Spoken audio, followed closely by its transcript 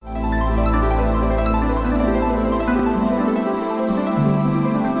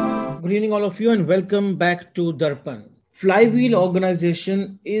Good evening, all of you, and welcome back to Darpan. Flywheel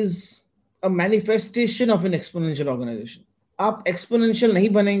organization is a manifestation of an exponential organization. आप exponential नहीं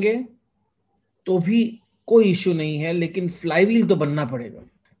बनेंगे तो भी कोई issue नहीं है, लेकिन flywheel तो बनना पड़ेगा.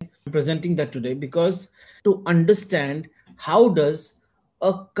 I'm presenting that today because to understand how does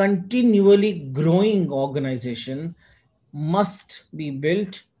a continually growing organization must be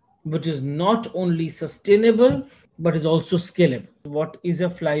built, which is not only sustainable but is also scalable. What is a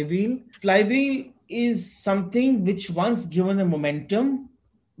flywheel? Flywheel is something which, once given a momentum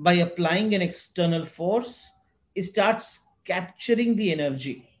by applying an external force, it starts capturing the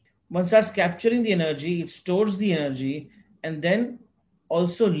energy. Once starts capturing the energy, it stores the energy and then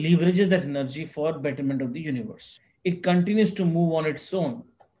also leverages that energy for betterment of the universe. It continues to move on its own.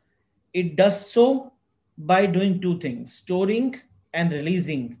 It does so by doing two things: storing and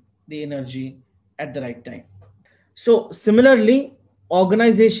releasing the energy at the right time. So, similarly,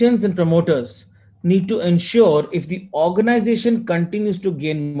 organizations and promoters need to ensure if the organization continues to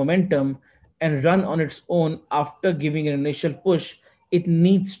gain momentum and run on its own after giving an initial push, it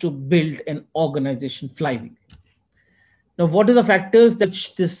needs to build an organization flywheel. Now, what are the factors that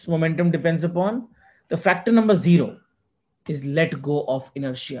this momentum depends upon? The factor number zero is let go of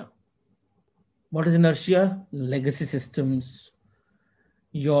inertia. What is inertia? Legacy systems,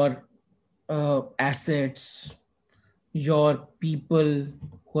 your assets, your people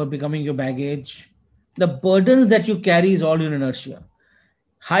who are becoming your baggage. The burdens that you carry is all your inertia.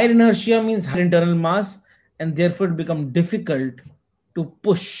 Higher inertia means higher internal mass, and therefore it becomes difficult to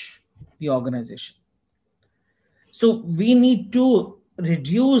push the organization. So we need to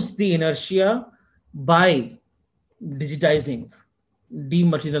reduce the inertia by digitizing,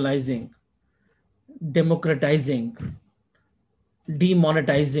 dematerializing, democratizing,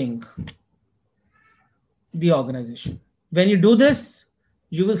 demonetizing the organization. When you do this,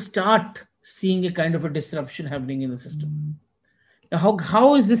 you will start seeing a kind of a disruption happening in the system. Now,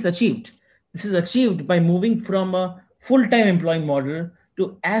 how is this achieved? This is achieved by moving from a full-time employee model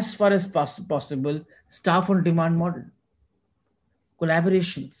to, as far as possible, staff on demand model.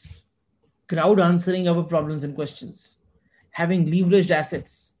 Collaborations, crowd answering our problems and questions, having leveraged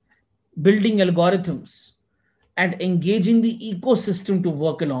assets, building algorithms, and engaging the ecosystem to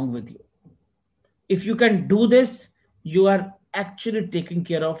work along with you. If you can do this, you are actually taking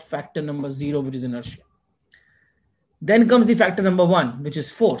care of factor number zero, which is inertia. Then comes the factor number one, which is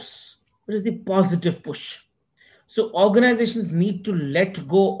force, which is the positive push. So organizations need to let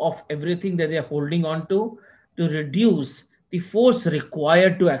go of everything that they are holding on to reduce the force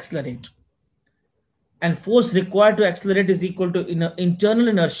required to accelerate. And force required to accelerate is equal to internal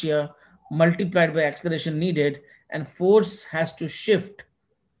inertia multiplied by acceleration needed, and force has to shift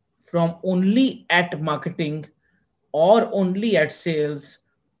from only at marketing or only at sales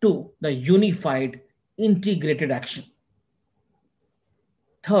to the unified integrated action.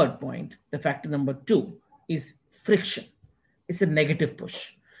 Third point, the factor number two is friction. It's a negative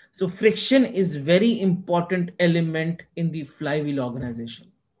push. So friction is very important element in the flywheel organization.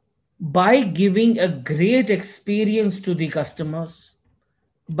 By giving a great experience to the customers,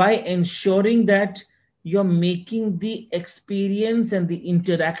 by ensuring that you're making the experience and the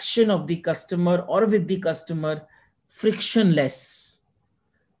interaction of the customer or with the customer frictionless,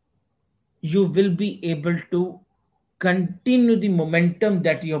 you will be able to continue the momentum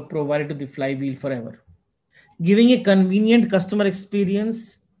that you have provided to the flywheel forever. Giving a convenient customer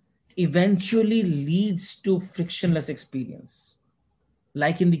experience eventually leads to frictionless experience,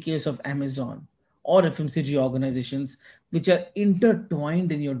 like in the case of Amazon or FMCG organizations, which are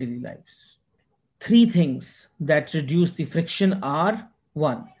intertwined in your daily lives. Three things that reduce the friction are: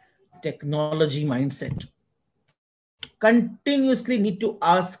 one, technology mindset. Continuously need to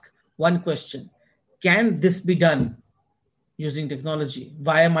ask one question: can this be done using technology?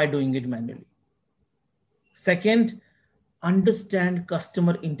 Why am I doing it manually? Second, understand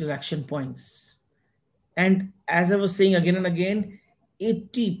customer interaction points. And as I was saying again and again,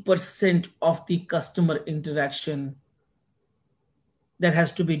 80% of the customer interaction that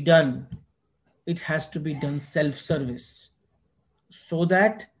has to be done, it has to be done self-service, so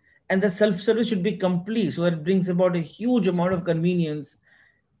that, and the self-service should be complete so that it brings about a huge amount of convenience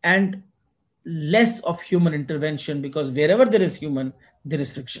and less of human intervention, because wherever there is human, there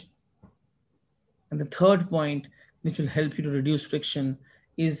is friction. And the third point, which will help you to reduce friction,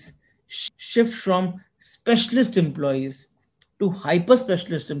 is shift from specialist employees to hyper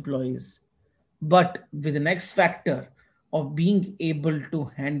specialist employees, but with the next factor of being able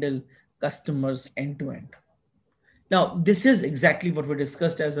to handle customers end to end. Now, this is exactly what we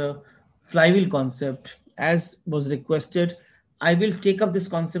discussed as a flywheel concept, as was requested I will take up this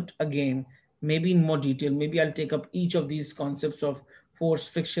concept again, maybe in more detail. Maybe I'll take up each of these concepts of force,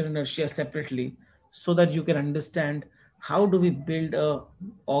 friction, inertia separately, so that you can understand how do we build a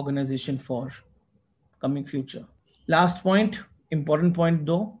organization for coming future. Last point, important point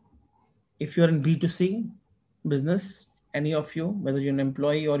though, if you're in B2C business, any of you, whether you're an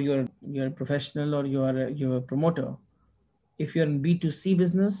employee or you're a professional or you're a promoter, if you're in B2C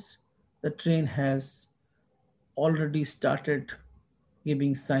business, the train has already started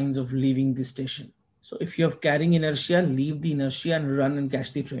giving signs of leaving the station. So if you're carrying inertia, leave the inertia and run and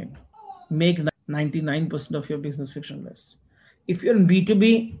catch the train. Make 99% of your business frictionless. If you're in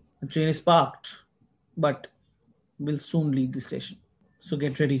B2B, the train is parked, but will soon leave the station. So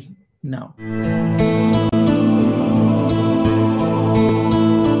get ready now.